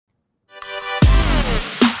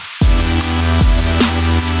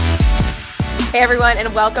Hey everyone,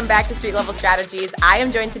 and welcome back to Street Level Strategies. I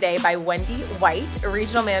am joined today by Wendie White, a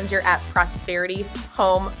regional manager at Prosperity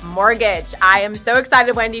Home Mortgage. I am so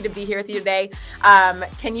excited, Wendie, to be here with you today.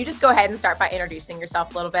 Can you just go ahead and start by introducing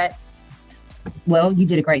yourself a little bit? Well, you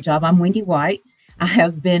did a great job. I'm Wendie White. I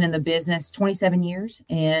have been in the business 27 years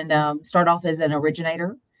and started off as an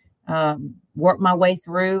originator, worked my way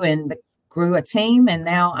through and grew a team, and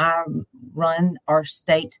now I run our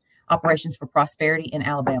state operations for Prosperity in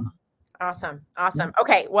Alabama. Awesome.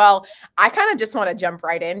 Okay. Well, I kind of just want to jump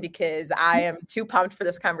right in because I am too pumped for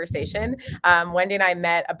this conversation. Wendie and I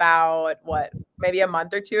met about maybe a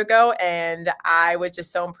month or two ago, and I was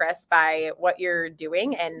just so impressed by what you're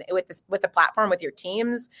doing and with the platform, with your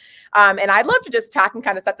teams. And I'd love to just talk and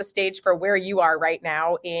kind of set the stage for where you are right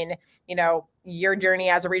now in, your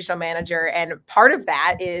journey as a regional manager. And part of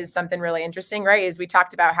that is something really interesting, right? Is we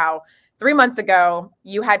talked about how 3 months ago,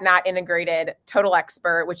 you had not integrated Total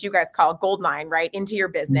Expert, which you guys call Goldmine, right, into your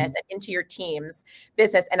business and into your team's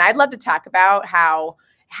business. And I'd love to talk about how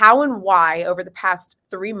and why over the past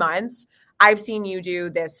 3 months, I've seen you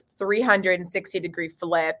do this 360-degree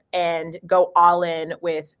flip and go all in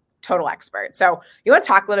with Total Expert. So you want to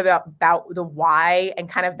talk a little bit about the why and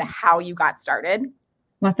kind of the how you got started?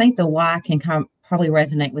 Well, I think the why can probably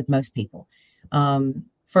resonate with most people.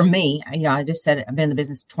 For me, I just said it, I've been in the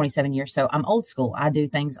business 27 years, so I'm old school. I do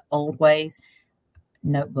things old ways.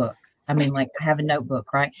 Notebook. I have a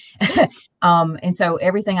notebook, right? And so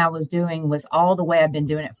everything I was doing was all the way I've been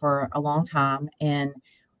doing it for a long time. And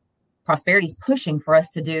Prosperity's pushing for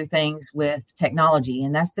us to do things with technology,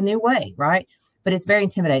 and that's the new way, right? But it's very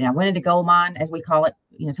intimidating. I went into Goldmine, as we call it,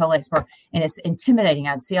 Total Expert, and it's intimidating.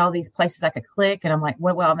 I'd see all these places I could click, and I'm like,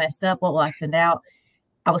 what will I mess up? What will I send out?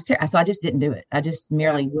 I was terrified. So I just didn't do it. I just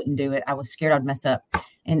merely wouldn't do it. I was scared I'd mess up.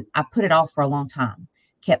 And I put it off for a long time.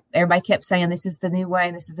 Everybody kept saying, this is the new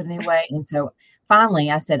way. This is the new way. And so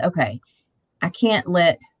finally I said, okay, I can't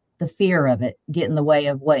let the fear of it get in the way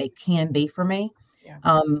of what it can be for me. Yeah.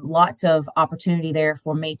 Lots of opportunity there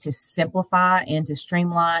for me to simplify and to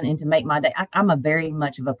streamline and to make my day. I'm a very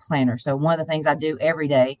much of a planner. So one of the things I do every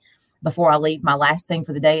day before I leave, my last thing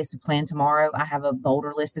for the day is to plan tomorrow. I have a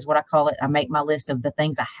boulder list is what I call it. I make my list of the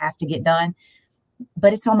things I have to get done,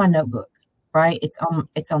 but it's on my notebook, right? It's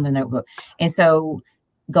on the notebook. And so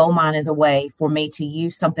Goldmine is a way for me to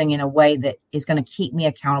use something in a way that is going to keep me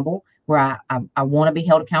accountable, where I want to be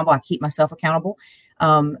held accountable. I keep myself accountable.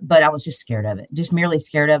 But I was just scared of it, just merely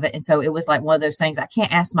scared of it. And so it was like one of those things. I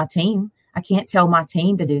can't ask my team. I can't tell my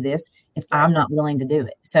team to do this if I'm not willing to do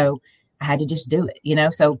it. So I had to just do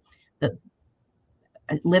it, so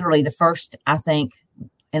literally the first, I think,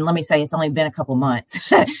 and let me say it's only been a couple months,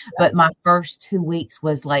 but my first 2 weeks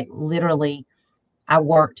was like literally I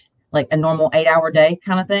worked like a normal 8-hour day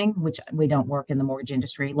kind of thing, which we don't work in the mortgage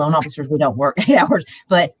industry. Loan officers, we don't work 8 hours,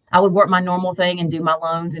 but I would work my normal thing and do my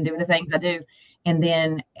loans and do the things I do. And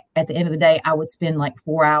then at the end of the day, I would spend like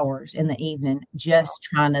 4 hours in the evening just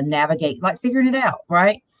trying to navigate, like figuring it out.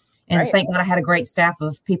 Right. And thank God I had a great staff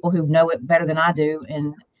of people who know it better than I do.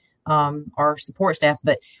 And our support staff,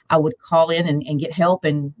 but I would call in and get help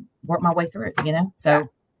and work my way through it, so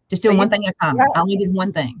just doing one thing at a time. I only did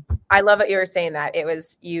one thing. I love that you were saying that. It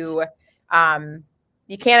was you can't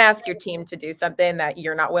ask your team to do something that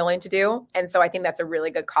you're not willing to do. And so I think that's a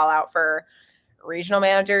really good call out for regional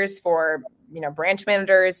managers, for, branch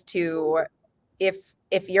managers to,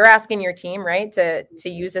 if you're asking your team, right, to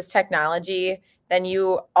use this technology, then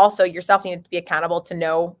you also yourself need to be accountable to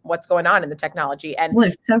know what's going on in the technology. And well,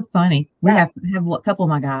 it's so funny. We have a couple of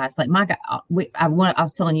my guys, like my guy. I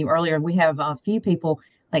was telling you earlier, we have a few people.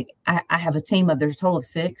 Like I have a team there's a total of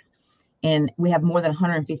 6, and we have more than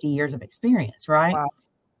 150 years of experience, right? Wow.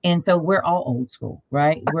 And so we're all old school,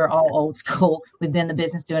 right? We're all old school. We've been in the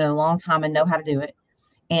business doing it a long time and know how to do it.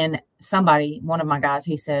 And one of my guys,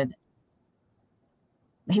 he said,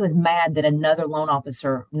 he was mad that another loan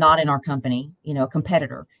officer, not in our company, a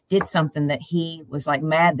competitor, did something that he was like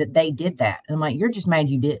mad that they did that. And I'm like, you're just mad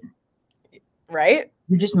you didn't. Right.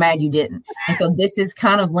 You're just mad you didn't. And so this is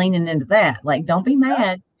kind of leaning into that. Like, don't be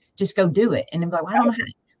mad. Just go do it. And I'm like, well, I don't know how.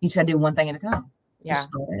 You just got to do one thing at a time. Yeah. Just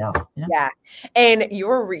start it off, Yeah. And you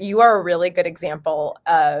are a really good example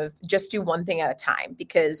of just do one thing at a time,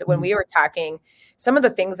 because when we were talking, some of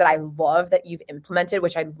the things that I love that you've implemented,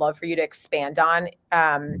 which I'd love for you to expand on,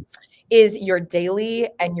 is your daily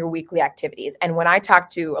and your weekly activities. And when I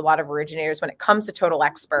talk to a lot of originators, when it comes to Total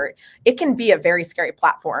Expert, it can be a very scary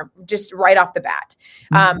platform just right off the bat.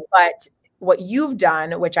 But what you've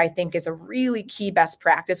done, which I think is a really key best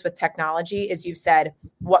practice with technology, is you've said,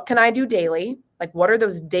 what can I do daily? Like, what are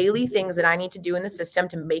those daily things that I need to do in the system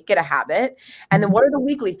to make it a habit? And then what are the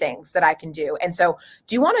weekly things that I can do? And so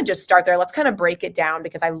do you want to just start there? Let's kind of break it down,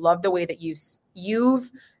 because I love the way that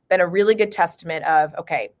you've been a really good testament of,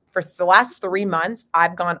 okay, for the last 3 months,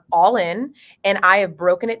 I've gone all in and I have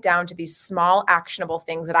broken it down to these small actionable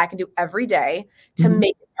things that I can do every day to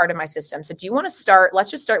make it part of my system. So do you want to start?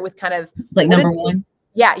 Let's just start with kind of like number one.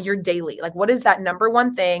 Yeah, your daily. Like, what is that number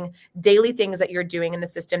one thing, daily things that you're doing in the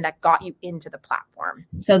system that got you into the platform?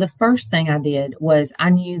 So the first thing I did was I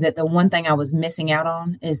knew that the one thing I was missing out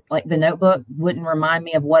on is like the notebook wouldn't remind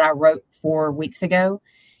me of what I wrote 4 weeks ago.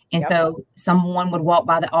 And so someone would walk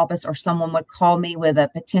by the office or someone would call me with a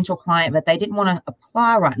potential client, but they didn't want to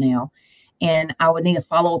apply right now. And I would need to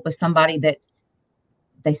follow up with somebody that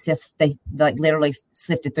they like literally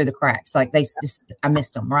sifted through the cracks. Like I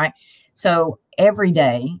missed them. Right. So every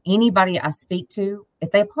day, anybody I speak to,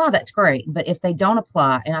 if they apply, that's great. But if they don't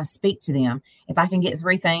apply and I speak to them, if I can get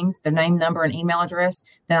 3 things, their name, number, and email address,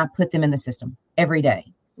 then I put them in the system every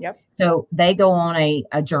day. Yep. So they go on a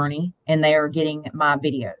journey and they are getting my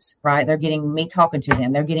videos, right? They're getting me talking to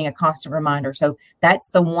them. They're getting a constant reminder. So that's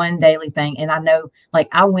the one daily thing. And I know, like,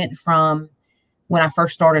 I went from when I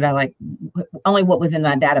first started, I like only what was in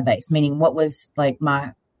my database, meaning what was like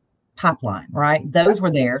my pipeline, right? Those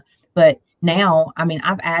were there. But now, I mean,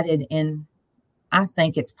 I've added in, I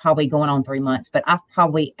think it's probably going on 3 months, but I've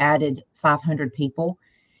probably added 500 people.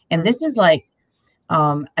 And this is like,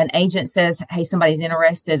 an agent says, hey, somebody's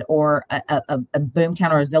interested, or a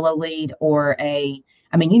Boomtown or a Zillow lead, or I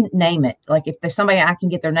mean, you name it. Like, if there's somebody I can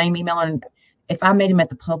get their name, email, and if I made them at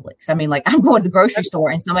the Publix, I mean, like, I'm going to the grocery store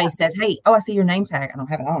and somebody says, hey, oh, I see your name tag. I don't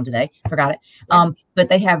have it on today. Forgot it. But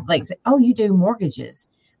they have like, say, oh, you do mortgages.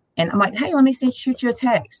 And I'm like, hey, let me shoot you a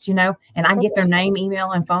text, and I get their name,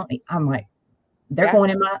 email, and phone. I'm like, they're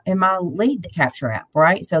going in my lead capture app.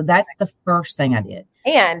 Right. So that's the first thing I did.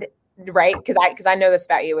 And right. Cause I know this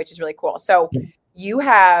about you, which is really cool. So you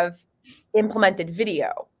have implemented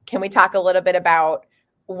video. Can we talk a little bit about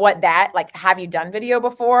what that, like, have you done video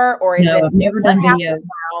before, or is I've never done video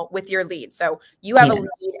now with your lead? So you have a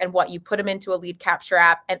lead, and what, you put them into a lead capture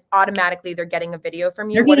app and automatically they're getting a video from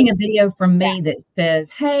you. They're getting a video from me that says,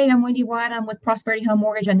 hey, I'm Wendie White. I'm with Prosperity Home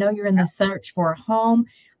Mortgage. I know you're in the search for a home.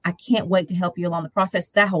 I can't wait to help you along the process.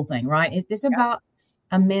 That whole thing, right? It's about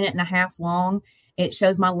a minute and a half long. It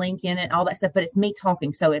shows my link in it, all that stuff, but it's me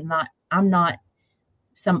talking. So I'm not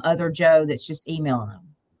some other Joe that's just emailing them.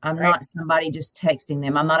 I'm not somebody just texting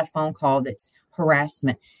them. I'm not a phone call that's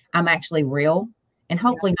harassment. I'm actually real and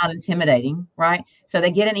hopefully not intimidating, right? So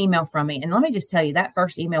they get an email from me. And let me just tell you, that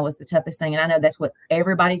first email was the toughest thing. And I know that's what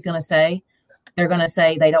everybody's going to say. They're going to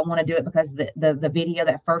say they don't want to do it because the video,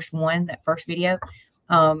 that first video,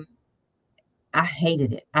 I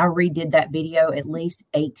hated it. I redid that video at least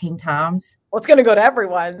 18 times. Well, it's going to go to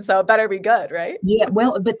everyone, so it better be good, right? Yeah,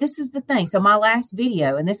 well, but this is the thing. So my last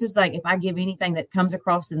video, and this is like, if I give anything that comes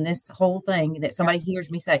across in this whole thing that somebody hears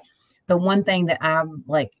me say, the one thing that I'm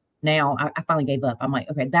like, now I finally gave up. I'm like,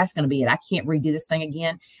 okay, that's going to be it. I can't redo this thing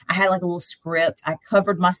again. I had like a little script. I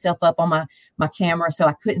covered myself up on my camera so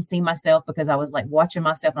I couldn't see myself because I was like watching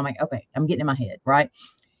myself. And I'm like, okay, I'm getting in my head, right?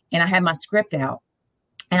 And I had my script out.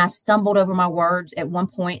 And I stumbled over my words at one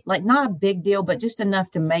point, like not a big deal, but just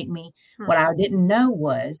enough to make me what I didn't know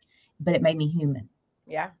but it made me human.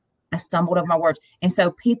 Yeah. I stumbled over my words. And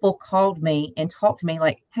so people called me and talked to me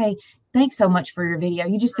like, hey, thanks so much for your video.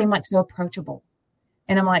 You just seem like so approachable.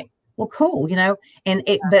 And I'm like, well, cool,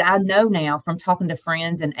 but I know now from talking to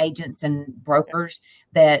friends and agents and brokers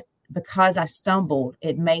that because I stumbled,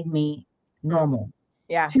 it made me normal.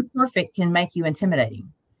 Yeah. Too perfect can make you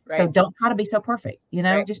intimidating. Right. So don't try to be so perfect,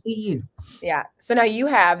 just be you. Yeah. So now you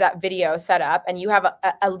have that video set up and you have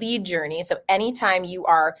a lead journey. So anytime you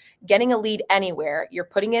are getting a lead anywhere, you're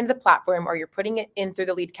putting it into the platform or you're putting it in through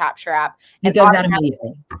the lead capture app. It goes out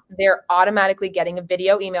immediately. They're automatically getting a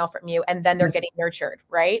video email from you, and then they're getting nurtured,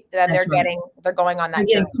 right? Then they're going on that journey.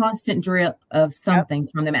 Getting constant drip of something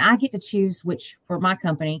from them. And I get to choose which, for my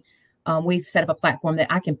company, we've set up a platform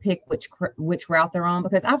that I can pick which route they're on,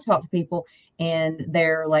 because I've talked to people and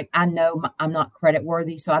they're like, I know I'm not credit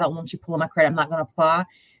worthy, so I don't want you pulling my credit. I'm not going to apply.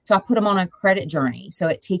 So I put them on a credit journey. So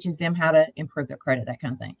it teaches them how to improve their credit, that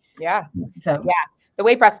kind of thing. Yeah. So the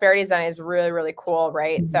way Prosperity is done is really, really cool,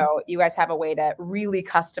 right? Mm-hmm. So you guys have a way to really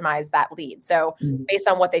customize that lead. So based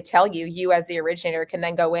on what they tell you, you as the originator can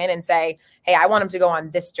then go in and say, hey, I want them to go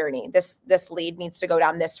on this journey. This lead needs to go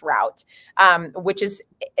down this route, which is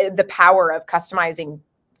the power of customizing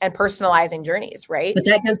and personalizing journeys, right? But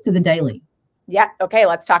that goes to the daily. Yeah. Okay.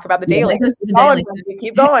 Let's talk about the Yeah, daily. that goes to the Keep going, daily. Wendy.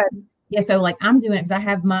 Keep going. Yeah, so like I'm doing it because I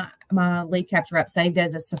have my lead capture app saved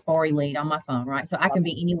as a Safari lead on my phone, right? So I can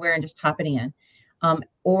be anywhere and just type it in.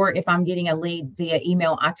 Or if I'm getting a lead via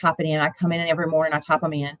email, I type it in. I come in every morning, I type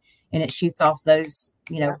them in, and it shoots off those,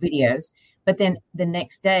 videos. But then the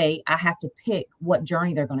next day, I have to pick what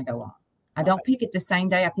journey they're going to go on. I don't pick it the same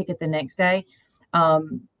day. I pick it the next day,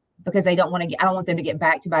 because they don't want to get. I don't want them to get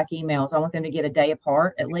back-to-back emails. I want them to get a day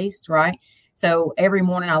apart at least, right? So every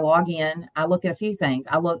morning I log in. I look at a few things.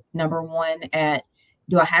 I look, number one, at,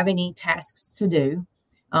 do I have any tasks to do?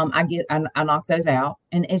 I knock those out.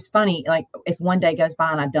 And it's funny, like if one day goes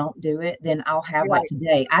by and I don't do it, then I'll have like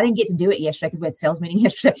today. I didn't get to do it yesterday because we had sales meeting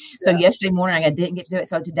yesterday. So yesterday morning I didn't get to do it.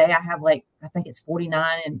 So today I have like, I think it's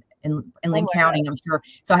 49 and then counting, I'm sure.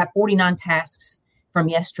 So I have 49 tasks from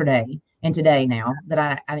yesterday and today now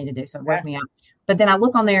that I need to do. So it wears me out. But then I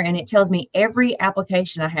look on there and it tells me every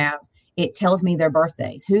application I have, it tells me their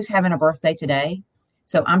birthdays. Who's having a birthday today?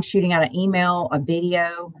 So I'm shooting out an email, a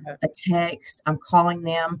video, a text. I'm calling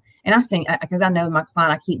them. And I sing, because I know my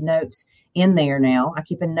client, I keep notes in there now. I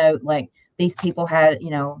keep a note like these people had,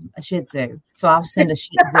 a Shih Tzu. So I'll send a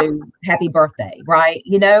Shih Tzu happy birthday, right?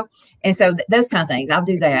 And so those kind of things, I'll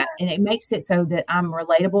do that. And it makes it so that I'm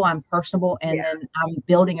relatable, I'm personable, and then I'm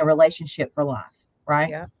building a relationship for life, right?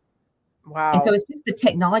 Yeah. Wow. And so it's just the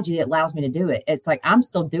technology that allows me to do it. It's like I'm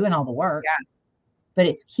still doing all the work, but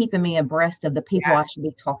it's keeping me abreast of the people I should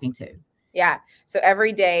be talking to. Yeah. So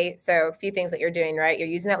every day, so a few things that you're doing, right? You're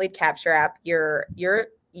using that lead capture app. You're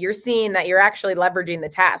seeing that you're actually leveraging the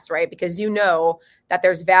tasks, right? Because you know that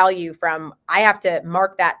there's value from, I have to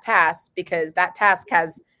mark that task because that task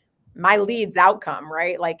has my lead's outcome,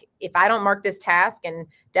 right? Like if I don't mark this task and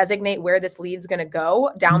designate where this lead's going to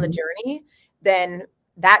go down the journey, then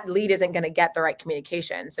that lead isn't going to get the right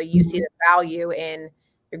communication. So you see the value in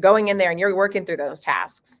you're going in there and you're working through those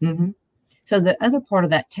tasks. So the other part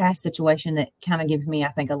of that task situation that kind of gives me, I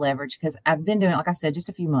think, a leverage, because I've been doing it, like I said, just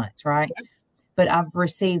a few months, right? But I've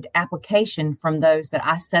received application from those that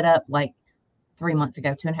I set up like 3 months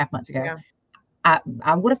ago, 2.5 months ago.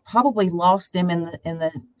 I would have probably lost them in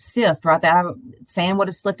the sift, right? Sand would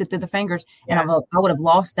have slipped it through the fingers, and I would have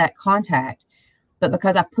lost that contact. But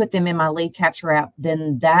because I put them in my lead capture app,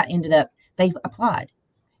 then that ended up, they've applied.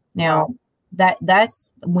 Now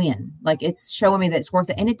that's a win. Like it's showing me that it's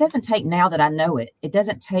worth it. And it doesn't take, now that I know it, it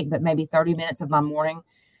doesn't take but maybe 30 minutes of my morning,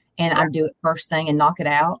 and I do it first thing and knock it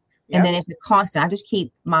out. And then it's a constant. I just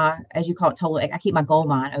keep my, as you call it, I keep my gold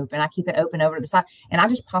mine open. I keep it open over to the side, and I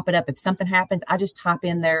just pop it up. If something happens, I just type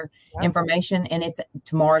in their information, and it's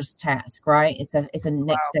tomorrow's task, right? It's a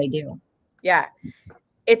next day deal. Yeah.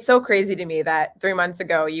 It's so crazy to me that 3 months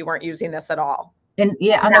ago you weren't using this at all. And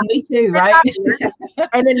I know, me too, right?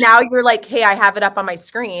 And then now you're like, hey, I have it up on my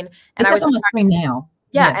screen. And I was on the screen now.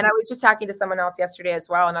 Yeah. And I was just talking to someone else yesterday as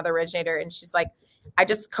well, another originator. And she's like, I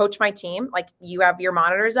just coach my team. Like you have your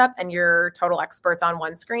monitors up and your total experts on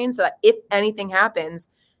one screen, so that if anything happens,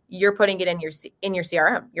 you're putting it in your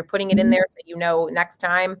CRM. You're putting it in there so you know next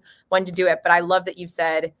time when to do it. But I love that you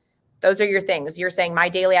said, those are your things. You're saying my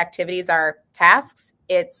daily activities are tasks.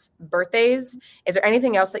 It's birthdays. Is there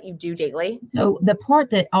anything else that you do daily? So the part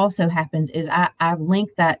that also happens is I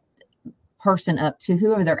link that person up to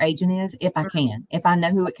whoever their agent is, if I can. If I know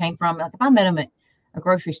who it came from, like if I met them at a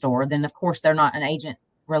grocery store, then of course they're not an agent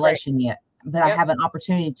relation yet, but I have an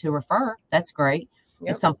opportunity to refer. That's great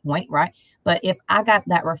at some point, right? But if I got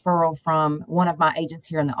that referral from one of my agents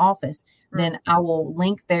here in the office, then I will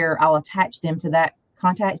link I'll attach them to that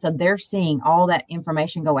contact. So they're seeing all that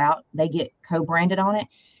information go out. They get co-branded on it.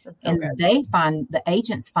 So and good. the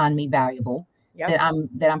agents find me valuable that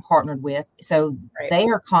I'm partnered with. So they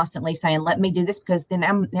are constantly saying, let me do this, because then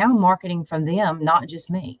I'm marketing from them, not just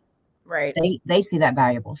me. Right. They see that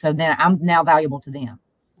valuable. So then I'm now valuable to them.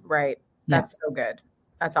 Right. That's so good.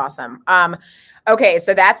 That's awesome. Okay.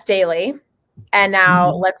 So that's daily. And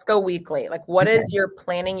now let's go weekly. Like what is your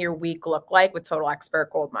planning your week look like with Total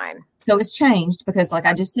Expert Goldmine? So it's changed because like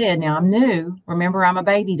I just said, now I'm new. Remember, I'm a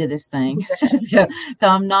baby to this thing. so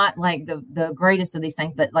I'm not like the greatest of these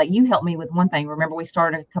things, but like you helped me with one thing. Remember, we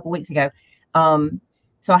started a couple weeks ago.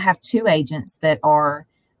 So I have 2 agents that are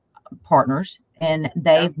partners, and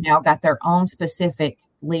they've now got their own specific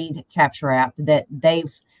lead capture app that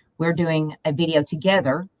we're doing a video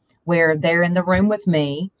together where they're in the room with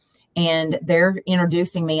me and they're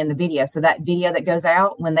introducing me in the video. So that video that goes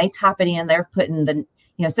out, when they type it in, they're putting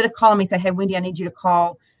instead of calling me, say, hey, Wendie, I need you to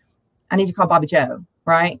call Bobby Joe,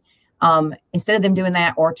 right? Instead of them doing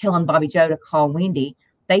that or telling Bobby Joe to call Wendie,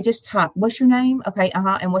 They just type, what's your name? Okay.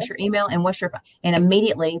 And what's your email? And and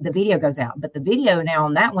immediately the video goes out. But the video now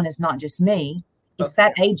on that one is not just me. It's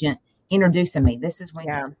that agent introducing me. This is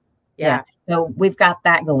Wendie. Yeah. So we've got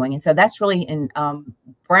that going. And so that's really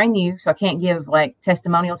brand new. So I can't give like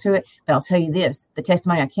testimonial to it, but I'll tell you this, the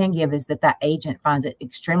testimony I can give is that agent finds it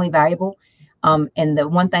extremely valuable. And the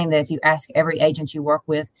one thing that if you ask every agent you work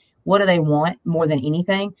with, what do they want more than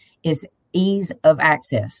anything is ease of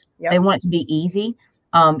access. They want it to be easy.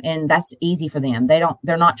 And that's easy for them.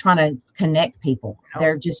 They're not trying to connect people.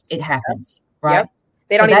 They're just, it happens. Right.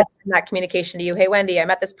 They don't even send that communication to you. Hey, Wendie, I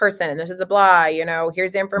met this person and this is a blah,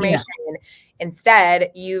 here's the information.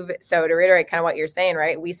 Instead, so to reiterate kind of what you're saying,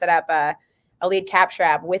 right? We set up a lead capture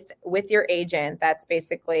app with your agent. That's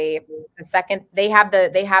basically the second they have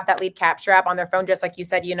that lead capture app on their phone, just like you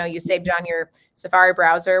said, you saved it on your Safari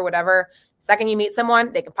browser, whatever. Second you meet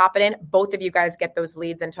someone, they can pop it in. Both of you guys get those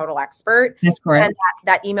leads in Total Expert. That's correct. And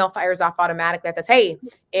that email fires off automatically that says, hey,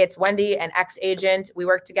 it's Wendie, an ex agent. We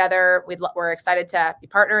work together. We're excited to be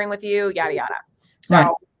partnering with you, yada, yada.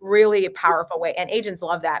 So really a powerful way. And agents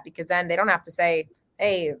love that because then they don't have to say,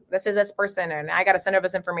 hey, this is this person and I got to send over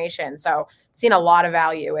this information. So seen a lot of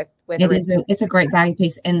value with it's a great value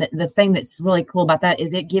piece. And the thing that's really cool about that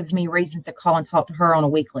is it gives me reasons to call and talk to her on a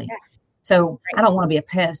weekly. Yeah. So I don't want to be a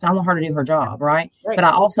pest. I want her to do her job. Right. But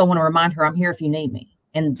I also want to remind her I'm here if you need me.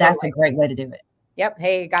 And that's a great way to do it. Yep.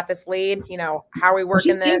 Hey, got this lead, how are we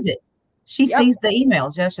working this? She sees it. She sees the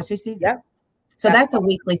emails, Josh. So she sees it. So that's a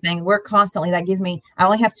weekly thing. We're constantly, that gives me, I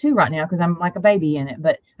only have 2 right now because I'm like a baby in it,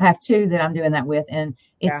 but I have 2 that I'm doing that with. And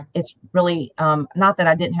it's really, not that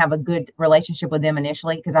I didn't have a good relationship with them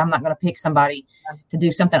initially, because I'm not going to pick somebody to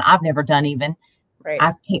do something I've never done even. Right.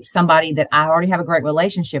 I've picked somebody that I already have a great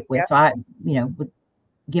relationship with. So I, would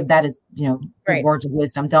give that as, good words of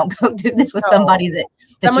wisdom. Don't go do this with somebody that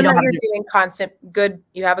someone you don't that you're doing constant good.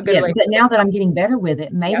 You have a good relationship. But now that I'm getting better with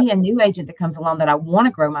it, maybe a new agent that comes along that I want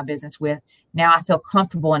to grow my business with, now I feel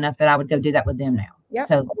comfortable enough that I would go do that with them now. Yeah.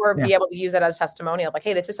 So, or be able to use that as testimonial. Like,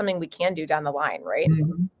 hey, this is something we can do down the line. Right.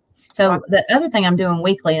 Mm-hmm. So the other thing I'm doing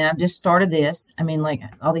weekly, and I've just started this, I mean, like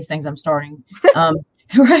all these things I'm starting,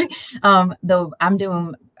 right. Though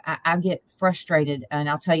I get frustrated, and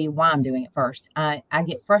I'll tell you why I'm doing it first. I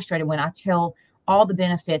get frustrated when I tell all the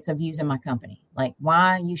benefits of using my company, like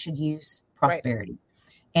why you should use Prosperity. Right.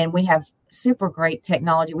 And we have super great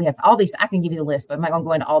technology. We have all these, I can give you the list, but I'm not going to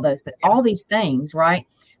go into all those, but all these things, right,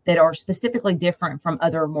 that are specifically different from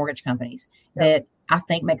other mortgage companies that I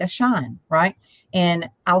think make us shine, right? And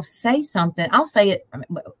I'll say something, I'll say it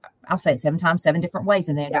 7 times, 7 different ways,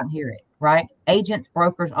 and they don't hear it, right? Agents,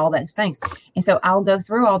 brokers, all those things. And so I'll go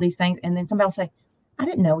through all these things, and then somebody will say, I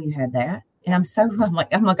didn't know you had that. And I'm like,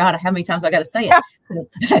 oh my God, how many times I got to say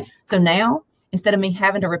it? So now, instead of me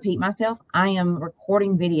having to repeat myself, I am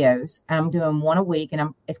recording videos. I'm doing 1 a week,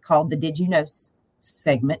 and it's called the Did You Know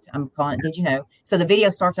segment. I'm calling it Did You Know? So the video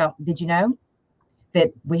starts out, did you know that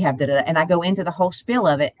we have da-da-da? And I go into the whole spiel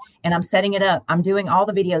of it, and I'm setting it up. I'm doing all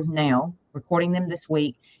the videos now, recording them this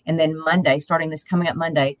week. And then Monday, starting this coming up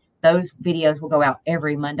Monday, those videos will go out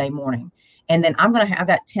every Monday morning. And then I've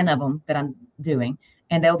got 10 of them that I'm doing,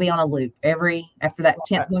 and they'll be on a loop after that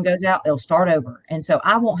 10th one goes out, it'll start over. And so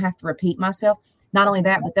I won't have to repeat myself. Not only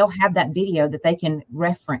that, but they'll have that video that they can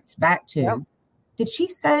reference back to. Yep. Did she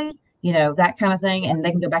say, that kind of thing? And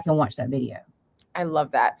they can go back and watch that video. I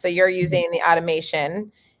love that. So you're using the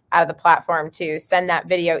automation out of the platform to send that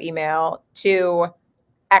video email to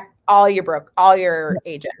all your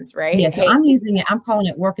agents, right? Yeah. So I'm using it. I'm calling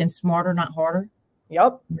it working smarter, not harder.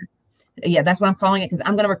 Yep. Yeah. That's what I'm calling it, because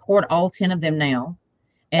I'm going to record all 10 of them now.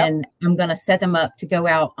 And I'm going to set them up to go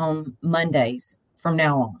out on Mondays from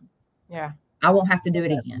now on. Yeah. I won't have to do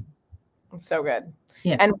it again. It's so good.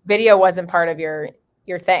 Yeah. And video wasn't part of your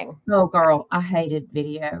thing. Oh, girl, I hated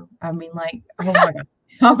video. I mean, like, oh my God.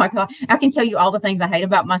 Oh my God. I can tell you all the things I hate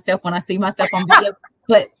about myself when I see myself on video.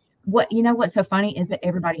 But what's so funny is that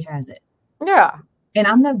everybody has it. Yeah. And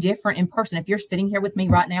I'm no different in person. If you're sitting here with me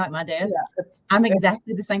right now at my desk, I'm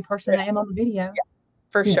exactly the same person I am on the video. Yeah.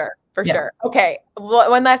 For sure. For sure. Okay. Well,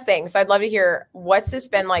 one last thing. So I'd love to hear, what's this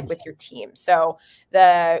been like with your team? So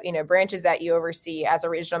the, branches that you oversee as a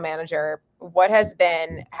regional manager, has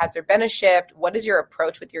there been a shift? What is your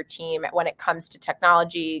approach with your team when it comes to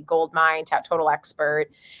technology, Goldmine, Total Expert?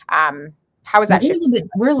 How is that?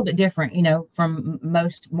 We're a little bit different, from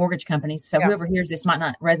most mortgage companies. So whoever hears this might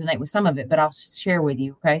not resonate with some of it, but I'll share with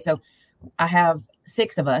you. Okay. So I have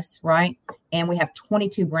 6 of us, right? And we have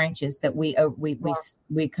 22 branches that we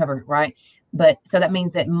cover, right? But so that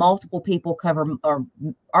means that multiple people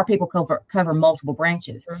our people cover multiple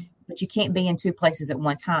branches, but you can't be in 2 places at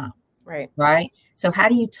one time. Right. Right. So how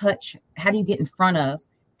do you get in front of,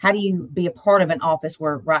 how do you be a part of an office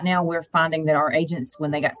where right now we're finding that our agents,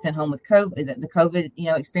 when they got sent home with COVID, the COVID,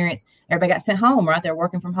 experience, everybody got sent home, right? They're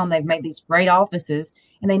working from home. They've made these great offices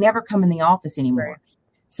and they never come in the office anymore. Right.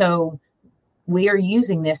 So we are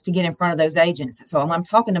using this to get in front of those agents. So I'm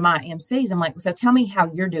talking to my MCs. I'm like, so tell me how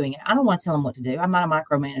you're doing it. I don't want to tell them what to do. I'm not a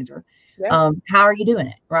micromanager. Yeah. How are you doing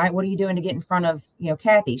it? Right. What are you doing to get in front of,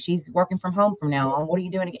 Kathy? She's working from home from now on. What are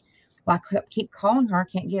you doing to get? Well, I keep calling her. I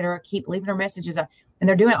can't get her. I keep leaving her messages. And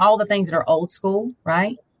they're doing all the things that are old school.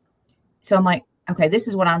 Right. So I'm like, okay, this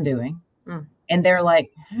is what I'm doing. And they're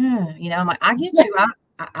like, I'm like, I get you.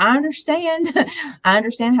 I understand. I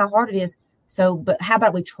understand how hard it is. So, but how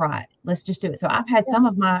about we try it? Let's just do it. So I've had some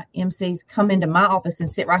of my MCs come into my office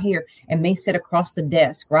and sit right here and me sit across the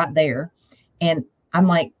desk right there. And I'm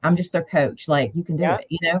like, I'm just their coach. Like, you can do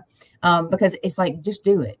it, because it's like, just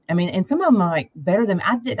do it. I mean, and some of them are like better than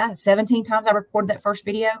I did. 17 times I recorded that first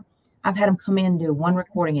video. I've had them come in and do one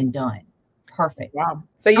recording and done. Perfect. Wow.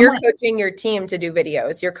 So you're coaching your team to do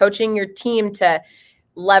videos. You're coaching your team to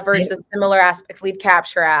leverage the similar aspects, lead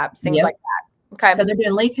capture apps, things like that. Okay. So they're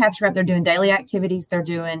doing lead capture app. They're doing daily activities. They're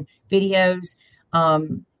doing videos.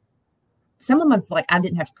 Some of them, like, I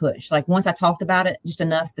didn't have to push. Like, once I talked about it just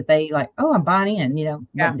enough that they like, oh, I'm buying in, went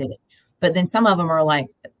and did it. But then some of them are like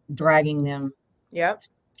dragging them,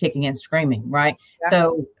 kicking and screaming, right? Yeah.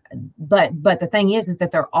 So, but the thing is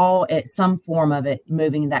that they're all at some form of it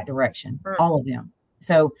moving in that direction, all of them.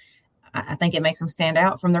 So I think it makes them stand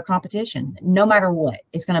out from their competition. No matter what,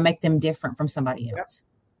 it's going to make them different from somebody else.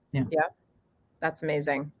 Yeah. That's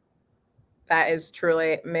amazing. That is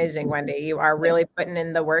truly amazing, Wendie. You are really putting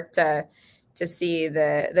in the work to see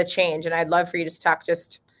the change. And I'd love for you to talk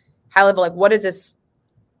just high level, like, what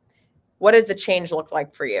does the change look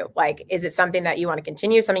like for you? Like, is it something that you want to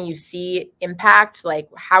continue, something you see impact? Like,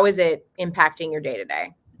 how is it impacting your day to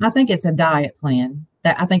day? I think it's a diet plan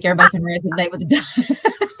that I think everybody can resonate with the diet.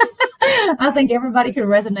 I think everybody can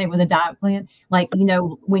resonate with a diet plan. Like,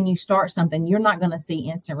 when you start something, you're not going to see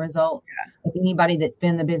instant results. If anybody that's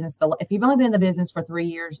been in the business, if you've only been in the business for 3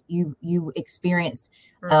 years, you experienced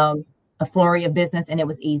a flurry of business and it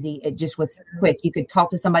was easy. It just was quick. You could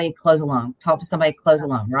talk to somebody, close a loan,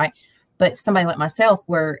 right? But somebody like myself,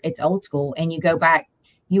 where it's old school and you go back,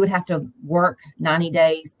 you would have to work 90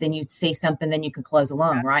 days, then you'd see something, then you could close a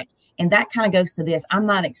loan, right? And that kind of goes to this. I'm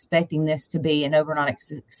not expecting this to be an overnight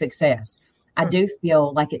success. I do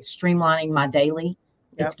feel like it's streamlining my daily.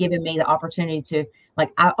 It's giving me the opportunity to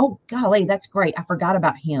oh, golly, that's great. I forgot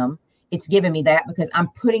about him. It's giving me that because I'm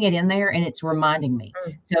putting it in there and it's reminding me.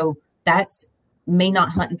 So that's me not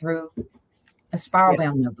hunting through a spiral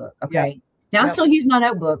bound notebook. Okay. Now I still use my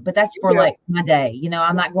notebook, but that's for like my day.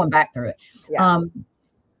 I'm not going back through it.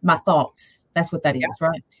 My thoughts. That's what that is,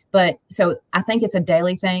 right? But so I think it's a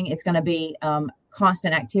daily thing. It's going to be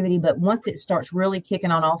constant activity. But once it starts really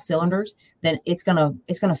kicking on all cylinders, then it's gonna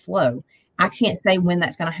flow. I can't say when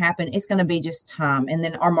that's going to happen. It's going to be just time. And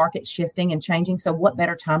then our market's shifting and changing. So what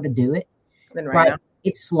better time to do it? Than right now.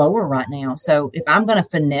 It's slower right now. So if I'm going to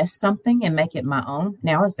finesse something and make it my own,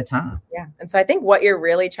 now is the time. Yeah. And so I think what you're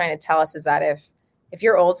really trying to tell us is that if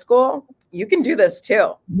you're old school, you can do this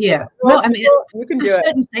too. Yeah. Well, I mean, you can do it. I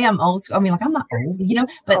shouldn't say I'm old school. I mean, like, I'm not old,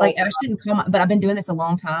 but like, I shouldn't call but I've been doing this a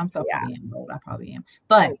long time. So I probably am.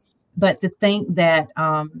 But to think that,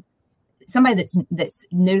 somebody that's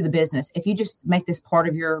new to the business, if you just make this part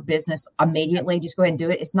of your business immediately, just go ahead and do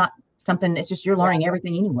it. It's not something, it's just, you're learning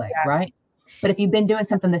everything anyway. Right. But if you've been doing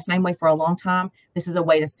something the same way for a long time, this is a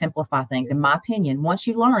way to simplify things. In my opinion, once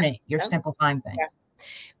you learn it, you're simplifying things.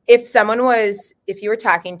 If you were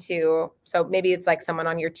talking to, so maybe it's like someone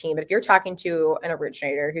on your team, but if you're talking to an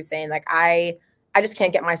originator who's saying like, I just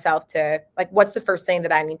can't get myself to, like, what's the first thing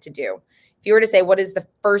that I need to do? If you were to say, what is the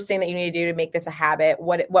first thing that you need to do to make this a habit?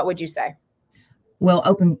 What would you say? Well,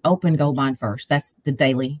 open Goldmine first. That's the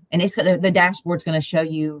daily. And it's the dashboard's going to show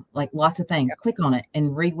you like lots of things. Click on it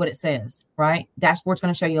and read what it says, right? Dashboard's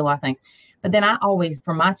going to show you a lot of things. But then I always,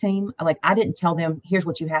 for my team, like, I didn't tell them, here's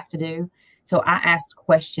what you have to do. So I asked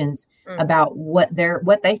questions about what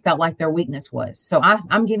they felt like their weakness was. So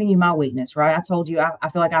I'm giving you my weakness, right? I told you, I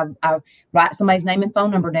feel like I write somebody's name and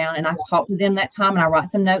phone number down and I talk to them that time and I write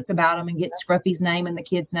some notes about them and get Scruffy's name and the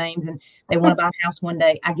kids' names and they want to buy a house one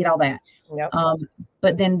day. I get all that. Yep.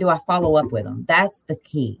 But then do I follow up with them? That's the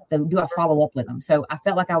key. Do I follow up with them? So I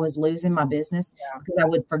felt like I was losing my business because I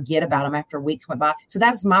would forget about them after weeks went by. So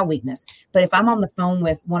that was my weakness. But if I'm on the phone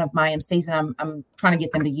with one of my MCs and I'm trying to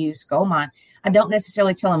get them to use Goldmine, I don't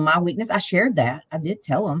necessarily tell them my weakness. I shared that. I did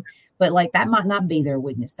tell them, but like that might not be their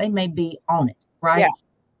weakness. They may be on it, right?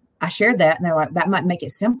 I shared that, and they're like, that might make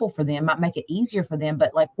it simple for them, might make it easier for them.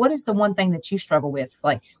 But like, what is the one thing that you struggle with?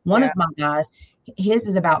 Like one of my guys, his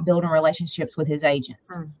is about building relationships with his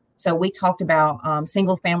agents. So we talked about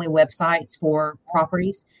single family websites for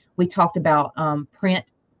properties. We talked about print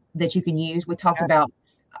that you can use. We talked about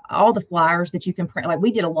all the flyers that you can print. Like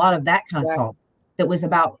we did a lot of that kind of talk that was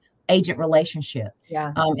about agent relationship.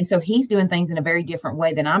 And so he's doing things in a very different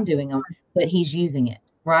way than I'm doing them, but he's using it.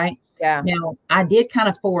 Right. Now I did kind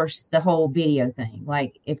of force the whole video thing.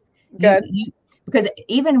 Like if you because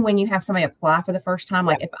even when you have somebody apply for the first time,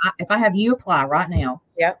 like if I have you apply right now,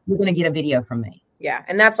 you're going to get a video from me. Yeah.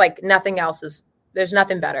 And that's like nothing else there's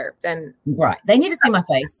nothing better than. Right. They need to see my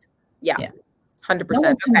face. 100%. No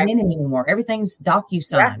one comes in anymore. Everything's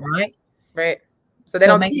DocuSign, right? Right. So they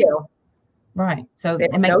don't see you. Right. So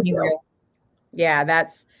it makes me real. Yeah.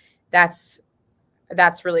 That's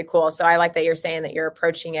really cool. So I like that you're saying that you're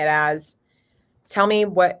approaching it as, tell me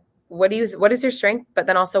what is your strength, but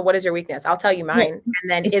then also what is your weakness? I'll tell you mine. And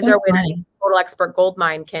then is there a way that Total Expert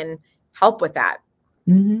Goldmine can help with that?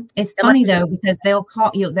 It's funny though, because they'll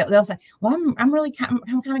call you, they'll say, well, I'm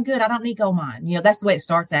kind of good. I don't need Goldmine. You know, that's the way it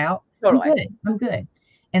starts out. Totally. I'm good.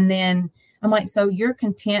 And then I'm like, so you're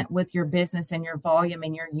content with your business and your volume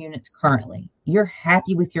and your units currently. You're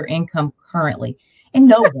happy with your income currently. And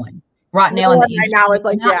no one right now in the industry, is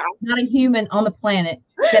like, not a human on the planet,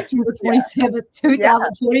 September 27th,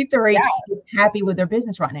 2023, is happy with their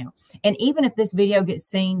business right now. And even if this video gets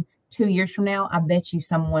seen 2 years from now, I bet you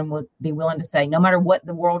someone would be willing to say, no matter what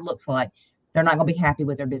the world looks like, they're not going to be happy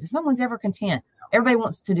with their business. No one's ever content. Everybody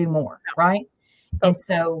wants to do more, right? And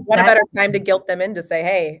so what a better time to guilt them in to say,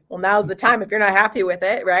 hey, well, now's the time if you're not happy with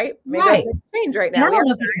it, right? Maybe that's change right now. And I don't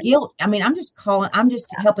know if it's guilt. I mean, I'm just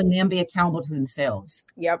helping them be accountable to themselves.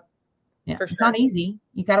 Yep. Yeah. It's not easy.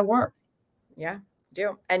 You got to work. Yeah, you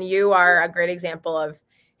do. And you are a great example of,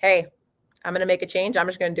 hey, I'm going to make a change. I'm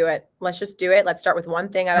just going to do it. Let's just do it. Let's start with one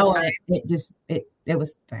thing at a time. It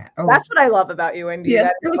was bad. That's what I love about you, Wendie.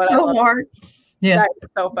 Yeah, it was so hard. Yeah.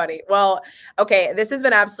 That's so funny. Well, okay. This has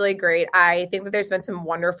been absolutely great. I think that there's been some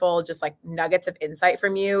wonderful, just like nuggets of insight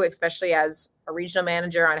from you, especially as a regional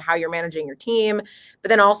manager on how you're managing your team, but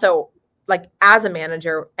then also like as a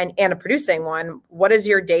manager and a producing one, what is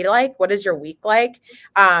your day like? What is your week like?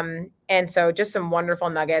 And so just some wonderful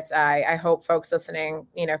nuggets. I hope folks listening,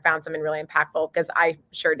 found something really impactful because I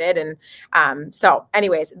sure did. And so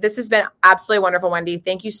anyways, this has been absolutely wonderful, Wendie.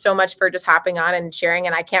 Thank you so much for just hopping on and sharing.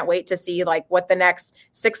 And I can't wait to see like what the next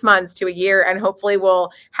 6 months to a year. And hopefully we'll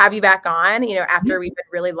have you back on, after we've been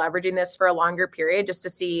really leveraging this for a longer period, just to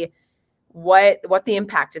see what the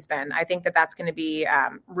impact has been. I think that that's going to be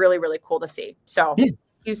really, really cool to see. So thank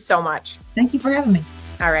you so much. Thank you for having me.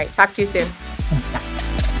 All right. Talk to you soon. Bye.